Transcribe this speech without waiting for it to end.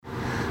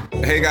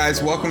Hey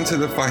guys, welcome to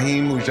the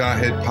Faheem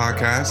Mujahid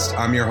Podcast.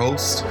 I'm your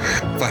host,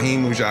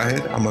 Faheem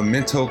Mujahid. I'm a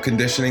mental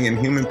conditioning and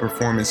human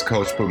performance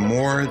coach, but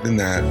more than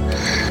that,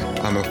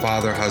 I'm a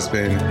father,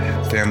 husband,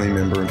 family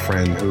member, and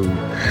friend who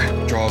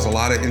draws a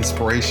lot of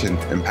inspiration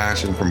and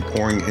passion from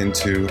pouring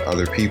into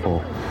other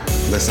people.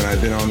 Listen,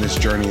 I've been on this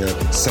journey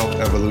of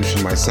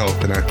self-evolution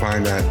myself, and I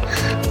find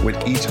that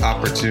with each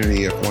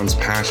opportunity, if one's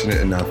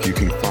passionate enough, you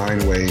can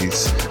find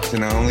ways to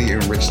not only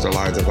enrich the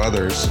lives of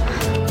others,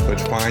 but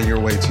find your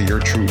way to your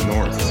true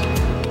north.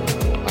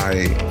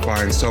 I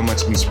find so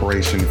much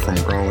inspiration from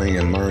growing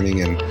and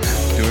learning and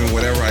doing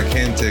whatever I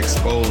can to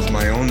expose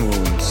my own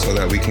wounds so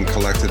that we can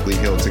collectively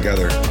heal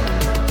together.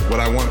 What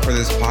I want for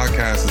this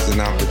podcast is an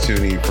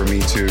opportunity for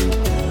me to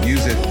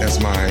use it as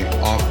my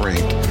offering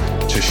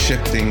to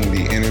shifting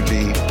the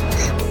energy,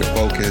 the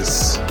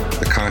focus,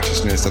 the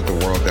consciousness of the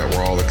world that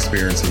we're all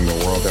experiencing,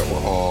 the world that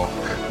we're all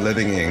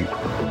living in.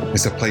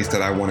 It's a place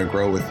that I want to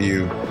grow with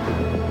you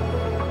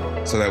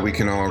so that we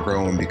can all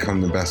grow and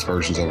become the best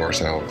versions of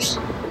ourselves.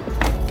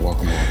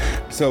 Welcome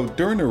on. So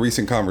during a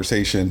recent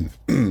conversation,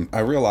 I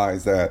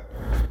realized that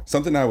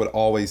something I would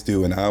always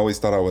do, and I always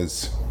thought I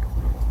was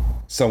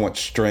somewhat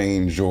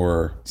strange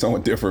or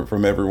somewhat different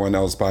from everyone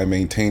else by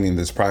maintaining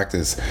this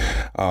practice.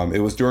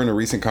 It was during a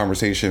recent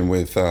conversation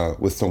with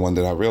someone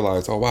that I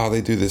realized, oh wow, they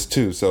do this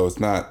too. So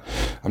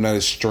I'm not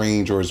as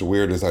strange or as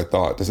weird as I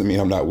thought. Doesn't mean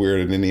I'm not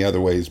weird in any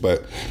other ways,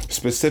 but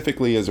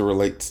specifically as it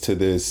relates to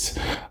this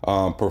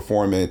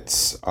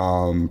performance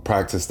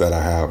practice that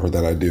I have or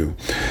that I do.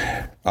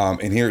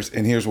 And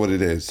here's what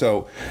it is.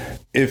 So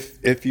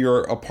if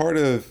you're a part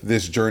of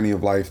this journey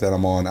of life that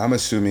I'm on, I'm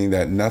assuming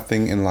that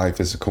nothing in life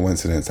is a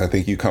coincidence. I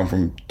think you come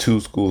from two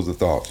schools of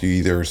thought. You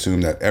either assume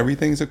that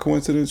everything's a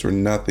coincidence or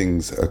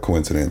nothing's a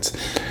coincidence.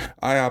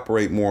 I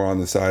operate more on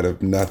the side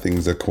of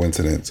nothing's a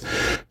coincidence.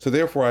 So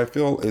therefore, I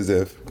feel as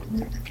if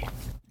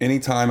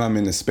anytime I'm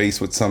in a space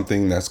with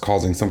something that's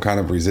causing some kind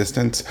of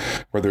resistance,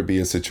 whether it be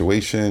a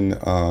situation,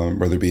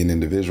 whether it be an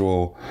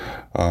individual,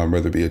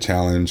 whether it be a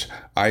challenge,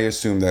 I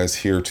assume that it's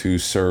here to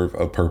serve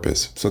a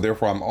purpose. So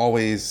therefore, I'm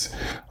always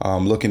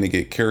looking to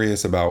get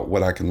curious about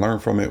what I can learn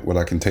from it, what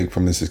I can take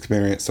from this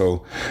experience.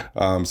 So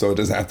it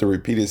doesn't have to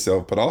repeat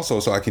itself, but also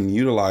so I can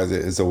utilize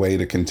it as a way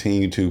to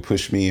continue to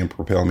push me and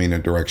propel me in a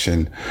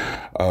direction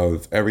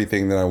of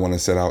everything that I want to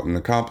set out and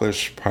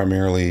accomplish,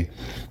 primarily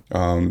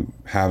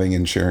having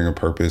and sharing a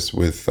purpose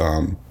with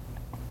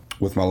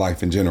my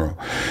life in general.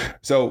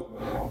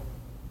 So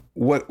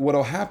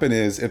what'll happen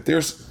is if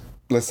there's,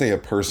 let's say, a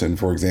person,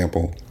 for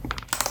example,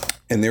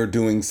 and they're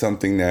doing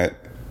something that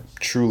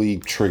truly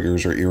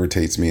triggers or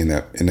irritates me in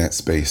that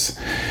space,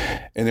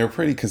 and they're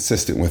pretty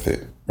consistent with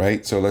it,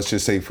 right? So let's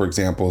just say, for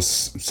example,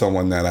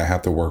 someone that I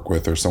have to work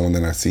with or someone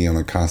that I see on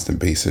a constant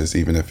basis,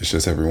 even if it's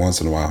just every once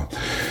in a while.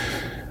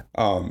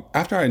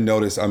 After I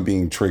notice I'm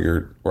being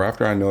triggered or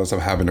after I notice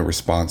I'm having a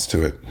response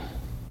to it,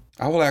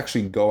 I will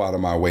actually go out of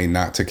my way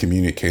not to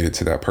communicate it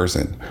to that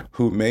person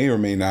who may or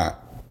may not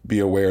be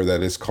aware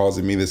that it's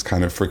causing me this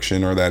kind of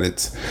friction or that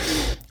it's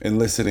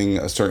eliciting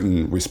a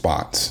certain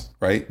response,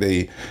 right?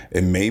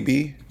 It may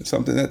be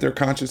something that they're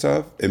conscious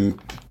of. It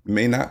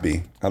may not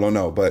be. I don't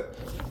know. But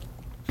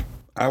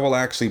I will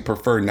actually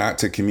prefer not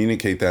to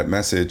communicate that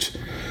message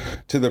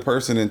to the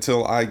person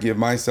until I give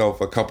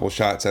myself a couple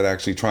shots at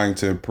actually trying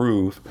to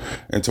improve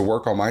and to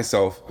work on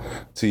myself,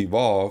 to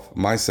evolve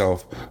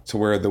myself to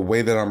where the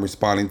way that I'm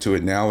responding to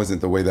it now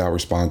isn't the way that I'll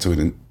respond to it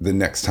in the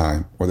next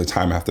time or the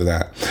time after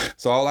that.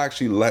 So I'll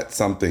actually let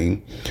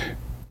something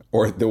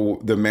or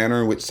the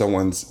manner in which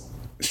someone's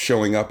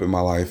showing up in my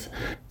life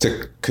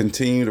to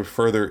continue to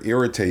further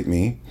irritate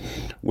me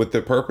with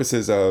the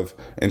purposes of,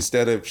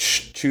 instead of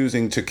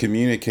choosing to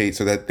communicate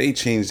so that they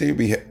change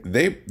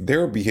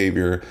their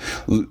behavior,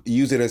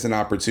 use it as an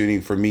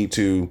opportunity for me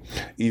to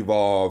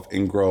evolve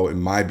and grow in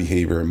my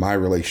behavior and my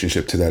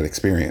relationship to that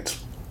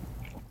experience.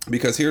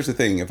 Because here's the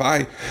thing, if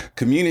I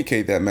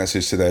communicate that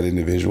message to that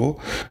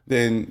individual,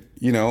 then,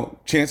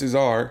 chances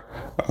are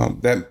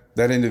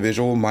that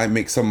individual might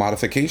make some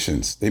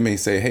modifications. They may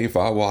say, hey,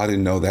 Fa, well, I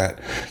didn't know that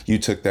you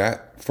took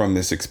that from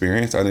this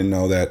experience. I didn't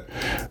know that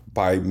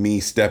by me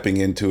stepping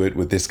into it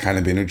with this kind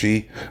of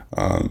energy,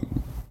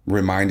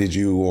 reminded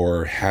you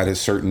or had a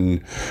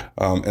certain,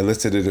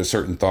 elicited a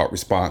certain thought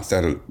response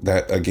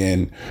that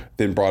again,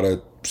 then brought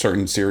a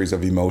certain series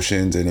of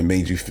emotions and it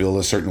made you feel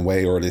a certain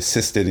way or it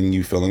assisted in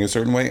you feeling a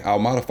certain way. I'll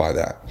modify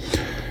that.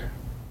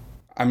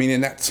 I mean,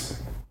 and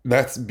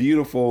that's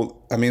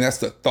beautiful. I mean, that's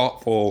the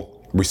thoughtful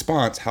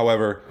response.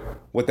 However,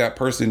 what that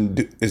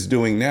person is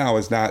doing now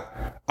is not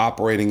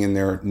operating in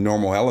their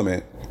normal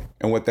element.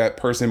 And what that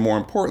person, more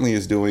importantly,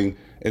 is doing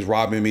is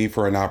robbing me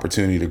for an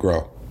opportunity to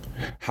grow.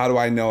 How do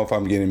I know if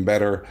I'm getting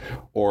better?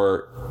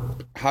 Or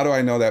how do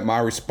I know that my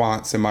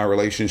response and my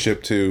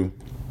relationship to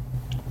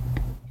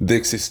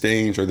this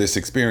exchange or this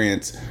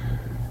experience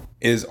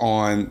is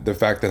on the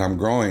fact that I'm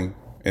growing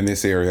in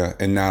this area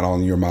and not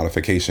on your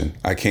modification?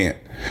 I can't.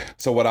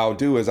 So what I'll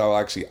do is I'll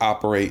actually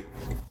operate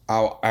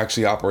in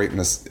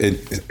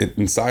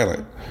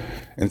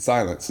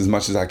silence as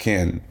much as I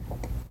can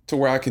to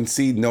where I can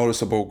see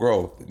noticeable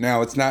growth.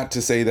 Now, it's not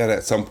to say that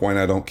at some point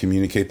I don't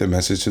communicate the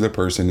message to the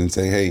person and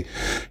say, hey,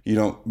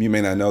 you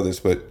may not know this,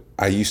 but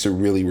I used to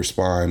really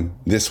respond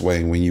this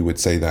way when you would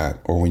say that,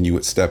 or when you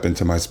would step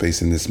into my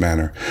space in this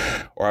manner.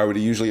 Or I would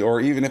usually, or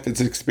even if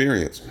it's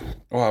experience,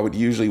 or I would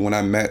usually, when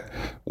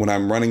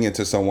I'm running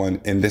into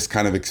someone in this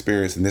kind of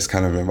experience, in this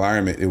kind of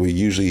environment, it would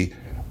usually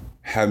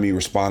have me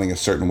responding a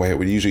certain way. It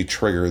would usually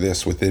trigger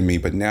this within me.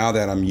 But now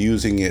that I'm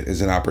using it as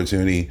an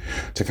opportunity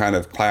to kind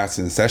of class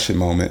and session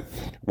moment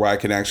where I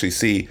can actually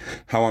see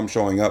how I'm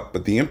showing up,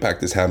 but the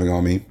impact it's having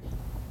on me,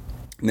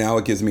 now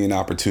it gives me an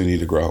opportunity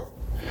to grow.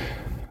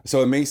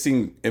 So it may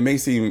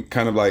seem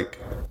kind of like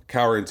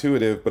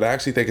counterintuitive, but I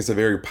actually think it's a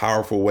very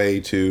powerful way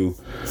to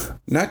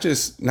not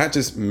just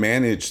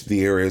manage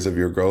the areas of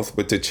your growth,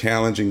 but to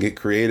challenge and get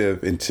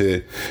creative and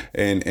to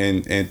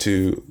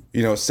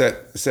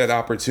set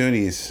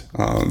opportunities,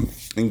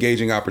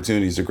 engaging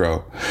opportunities to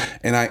grow.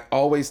 And I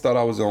always thought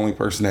I was the only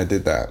person that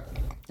did that.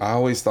 I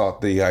always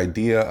thought the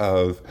idea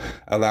of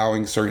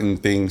allowing certain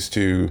things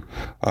to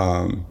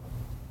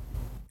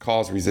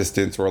cause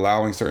resistance, or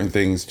allowing certain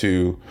things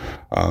to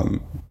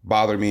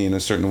bother me in a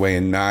certain way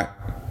and not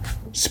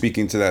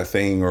speaking to that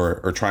thing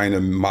or trying to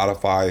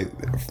modify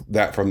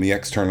that from the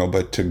external,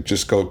 but to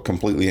just go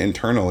completely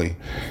internally.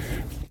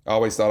 I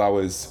always thought I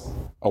was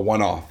a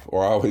one-off,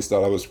 or I always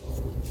thought I was,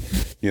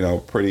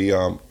 pretty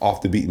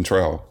off the beaten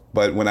trail.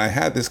 But when I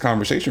had this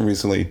conversation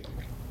recently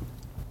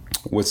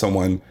with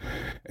someone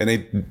and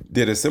they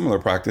did a similar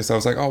practice, I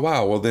was like, oh,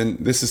 wow, well, then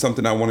this is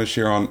something I want to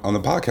share on the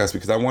podcast,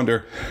 because I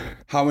wonder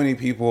how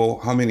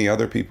many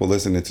other people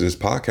listening to this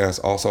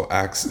podcast also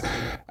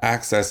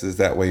accesses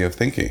that way of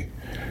thinking.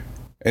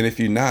 And if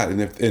you're not,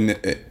 and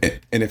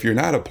if you're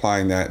not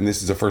applying that, and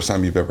this is the first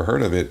time you've ever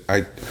heard of it,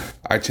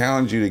 I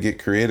challenge you to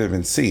get creative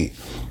and see.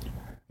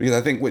 Because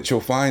I think what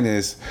you'll find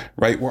is,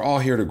 right, we're all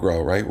here to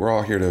grow, right? We're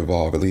all here to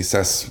evolve. At least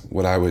that's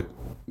what I would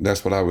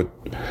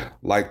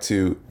like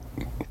to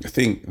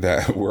think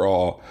that we're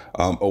all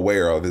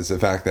aware of, is the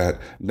fact that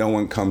no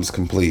one comes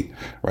complete,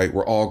 right?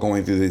 We're all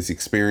going through these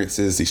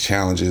experiences, these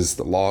challenges,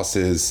 the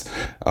losses,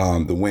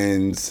 the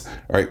wins,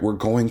 right? We're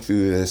going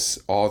through this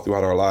all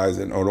throughout our lives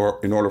in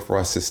order for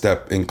us to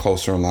step in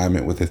closer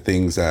alignment with the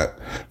things that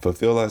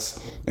fulfill us,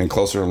 and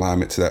closer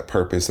alignment to that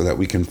purpose, so that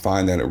we can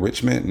find that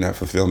enrichment and that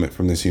fulfillment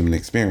from this human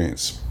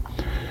experience.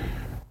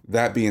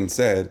 That being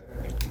said,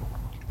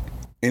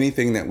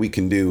 anything that we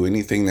can do,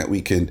 anything that we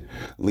can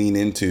lean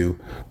into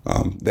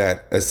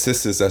that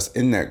assists us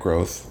in that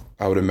growth,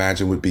 I would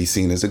imagine would be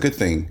seen as a good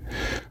thing.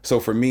 So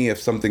for me, if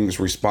something's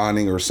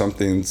responding or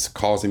something's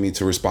causing me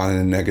to respond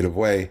in a negative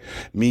way,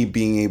 me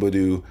being able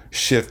to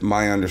shift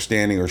my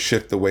understanding or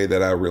shift the way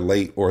that I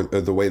relate or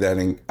the way that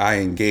I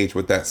engage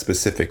with that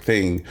specific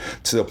thing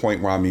to the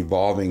point where I'm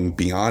evolving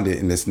beyond it,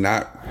 and it's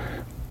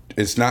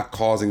not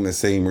causing the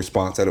same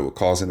response that it would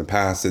cause in the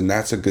past, and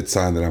that's a good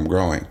sign that I'm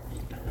growing.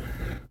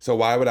 So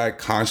why would I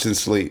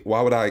consistently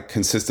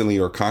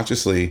or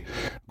consciously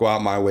go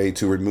out my way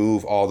to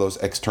remove all those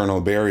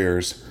external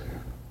barriers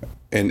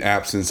in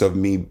absence of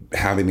me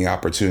having the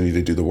opportunity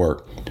to do the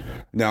work?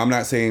 Now, I'm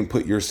not saying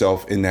put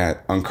yourself in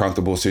that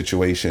uncomfortable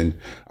situation.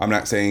 I'm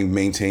not saying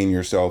maintain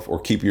yourself or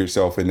keep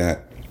yourself in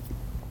that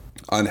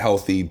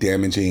unhealthy,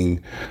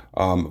 damaging,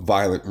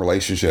 violent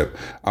relationship.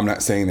 I'm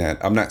not saying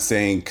that. I'm not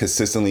saying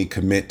consistently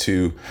commit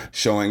to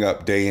showing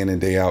up day in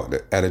and day out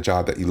at a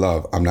job that you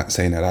love. I'm not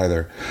saying that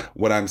either.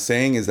 What I'm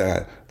saying is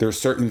that there's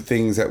certain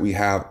things that we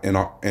have in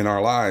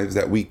our lives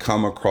that we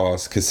come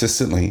across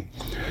consistently,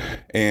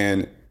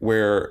 and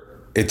where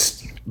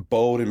it's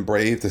bold and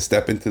brave to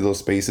step into those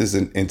spaces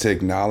and to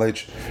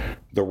acknowledge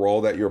the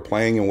role that you're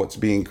playing and what's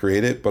being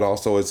created, but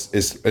also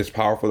it's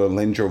powerful to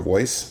lend your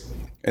voice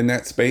in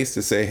that space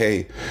to say,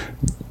 hey,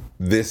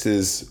 this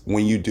is,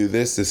 when you do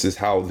this is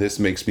how this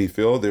makes me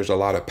feel. There's a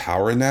lot of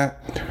power in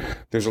that.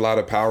 There's a lot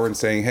of power in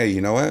saying, hey,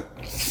 you know what?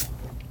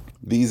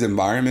 These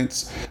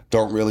environments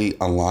don't really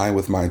align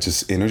with my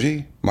just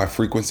energy. My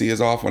frequency is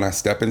off when I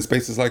step in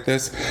spaces like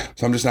this.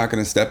 So I'm just not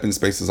going to step in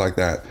spaces like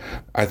that.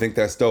 I think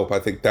that's dope. I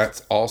think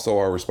that's also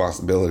our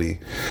responsibility.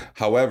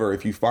 However,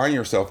 if you find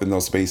yourself in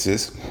those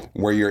spaces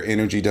where your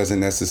energy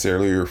doesn't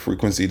necessarily, your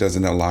frequency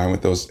doesn't align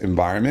with those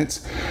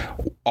environments,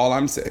 all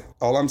I'm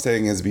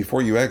saying is,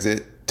 before you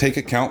exit, take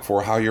account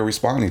for how you're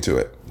responding to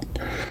it.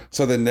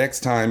 So the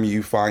next time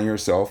you find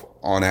yourself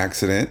on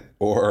accident,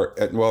 or,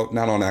 well,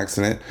 not on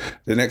accident,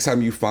 the next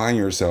time you find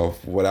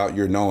yourself without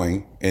your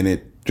knowing, and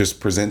it just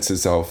presents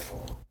itself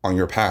on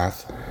your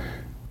path,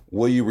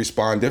 will you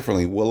respond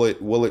differently? Will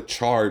it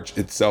charge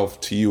itself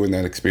to you in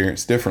that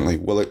experience differently?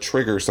 Will it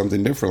trigger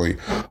something differently?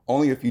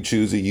 Only if you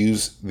choose to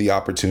use the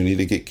opportunity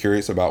to get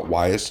curious about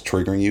why it's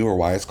triggering you or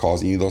why it's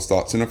causing you those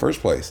thoughts in the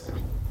first place.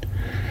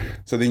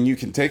 So then you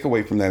can take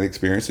away from that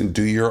experience and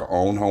do your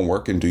own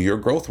homework and do your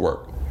growth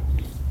work.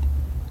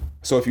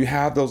 So if you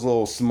have those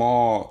little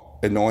small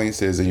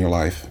annoyances in your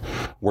life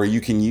where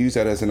you can use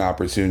that as an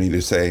opportunity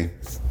to say,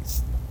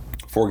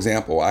 for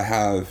example, I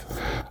have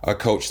a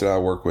coach that I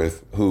work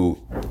with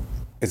who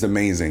is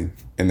amazing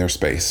in their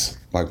space,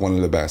 like one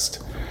of the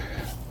best.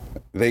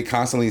 they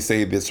constantly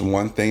say this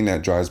one thing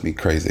that drives me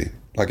crazy.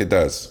 Like it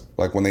does.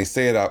 Like when they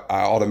say it, I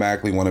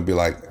automatically want to be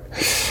like,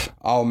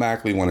 I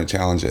automatically want to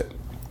challenge it.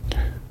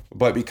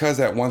 But because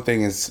that one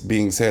thing is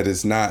being said,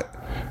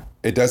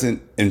 it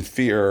doesn't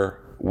interfere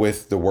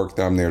with the work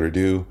that I'm there to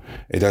do.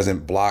 It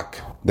doesn't block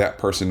that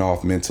person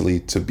off mentally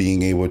to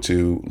being able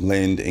to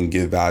lend and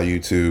give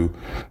value to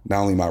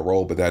not only my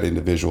role, but that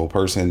individual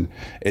person.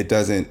 It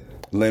doesn't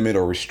limit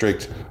or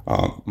restrict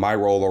my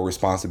role or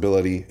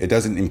responsibility. It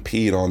doesn't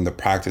impede on the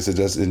practice. It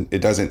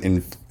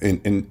doesn't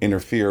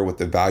interfere with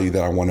the value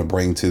that I want to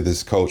bring to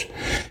this coach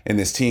and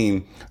this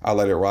team. I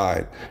let it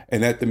ride.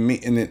 And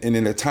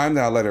in the time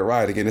that I let it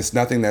ride, again, it's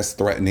nothing that's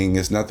threatening.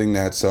 It's nothing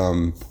that's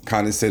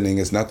condescending.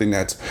 It's nothing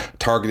that's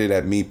targeted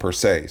at me per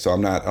se. So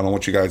I don't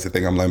want you guys to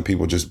think I'm letting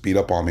people just beat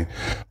up on me,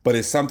 but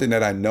it's something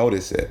that I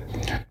notice it.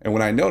 And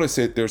when I notice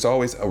it, there's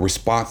always a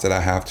response that I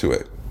have to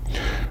it.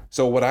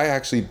 So what I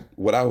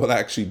would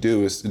actually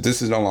do is,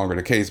 this is no longer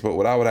the case, but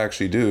what I would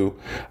actually do,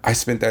 I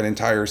spent that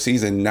entire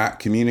season not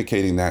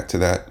communicating that to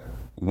that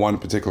one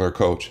particular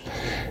coach,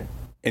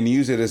 and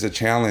use it as a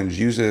challenge,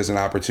 use it as an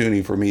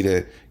opportunity for me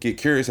to get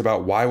curious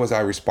about why was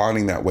I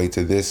responding that way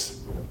to this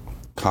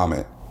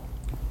comment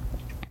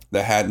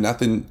that had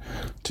nothing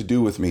to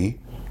do with me,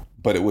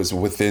 but it was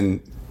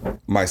within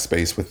my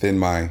space, within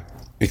my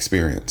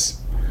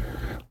experience.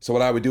 So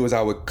what I would do is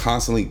I would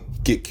constantly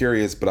get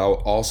curious, but I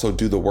would also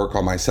do the work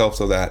on myself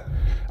so that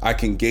I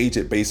can gauge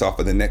it based off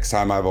of the next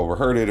time I've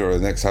overheard it or the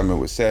next time it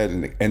was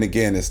said. And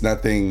again, it's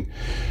nothing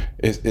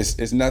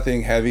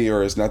heavy,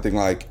 or it's nothing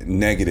like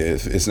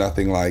negative. It's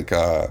nothing like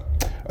a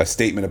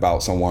statement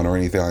about someone or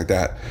anything like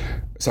that.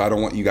 So I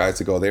don't want you guys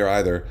to go there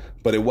either.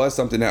 But it was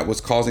something that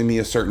was causing me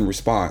a certain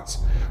response.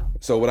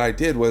 So what I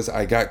did was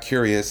I got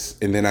curious,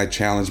 and then I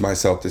challenged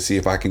myself to see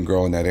if I can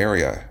grow in that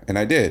area. And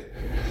I did.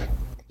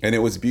 And it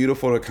was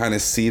beautiful to kind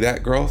of see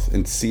that growth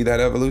and see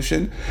that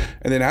evolution.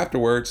 And then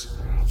afterwards,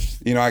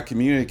 I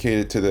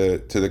communicated to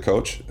the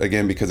coach,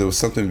 again, because it was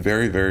something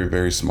very, very,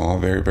 very small,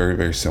 very, very,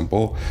 very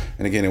simple.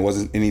 And again, it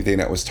wasn't anything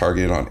that was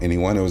targeted on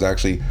anyone. It was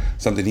actually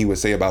something he would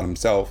say about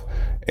himself.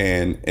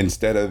 And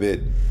instead of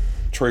it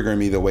triggering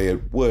me the way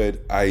it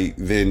would, I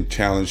then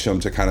challenged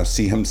him to kind of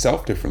see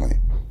himself differently.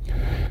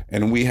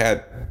 And we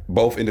had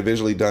both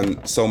individually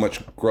done so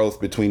much growth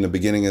between the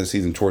beginning of the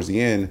season towards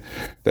the end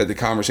that the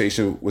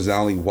conversation was not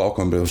only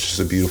welcome, but it was just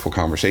a beautiful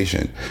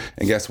conversation.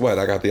 And guess what?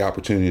 I got the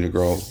opportunity to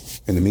grow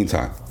in the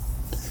meantime.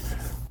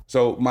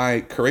 So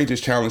my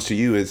courageous challenge to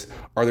you is,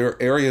 are there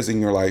areas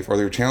in your life, are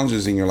there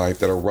challenges in your life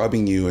that are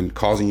rubbing you and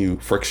causing you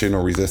friction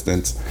or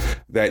resistance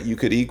that you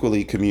could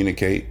equally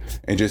communicate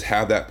and just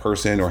have that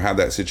person or have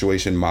that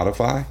situation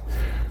modify?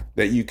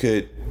 That you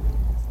could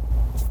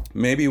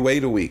maybe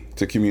wait a week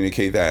to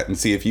communicate that and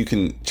see if you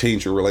can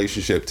change your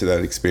relationship to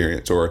that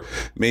experience, or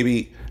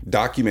maybe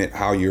document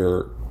how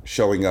you're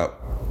showing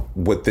up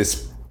with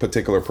this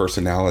particular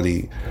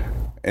personality,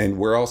 and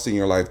where else in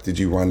your life did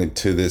you run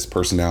into this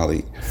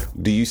personality?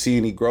 Do you see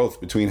any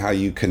growth between how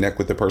you connect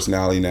with the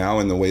personality now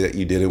and the way that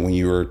you did it when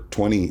you were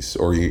 20s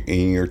or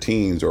in your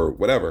teens or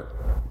whatever,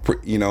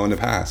 in the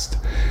past?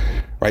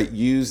 Right?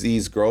 Use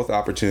these growth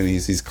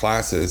opportunities, these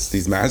classes,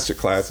 these master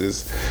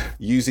classes,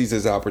 use these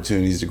as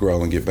opportunities to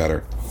grow and get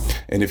better.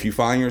 And if you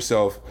find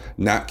yourself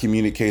not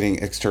communicating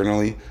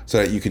externally so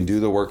that you can do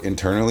the work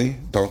internally,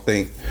 don't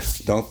think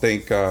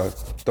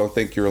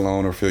you're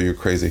alone or feel you're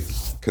crazy,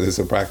 because it's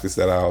a practice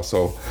that I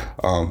also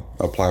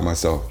apply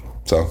myself.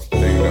 So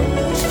there you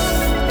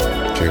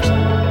go.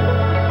 Cheers.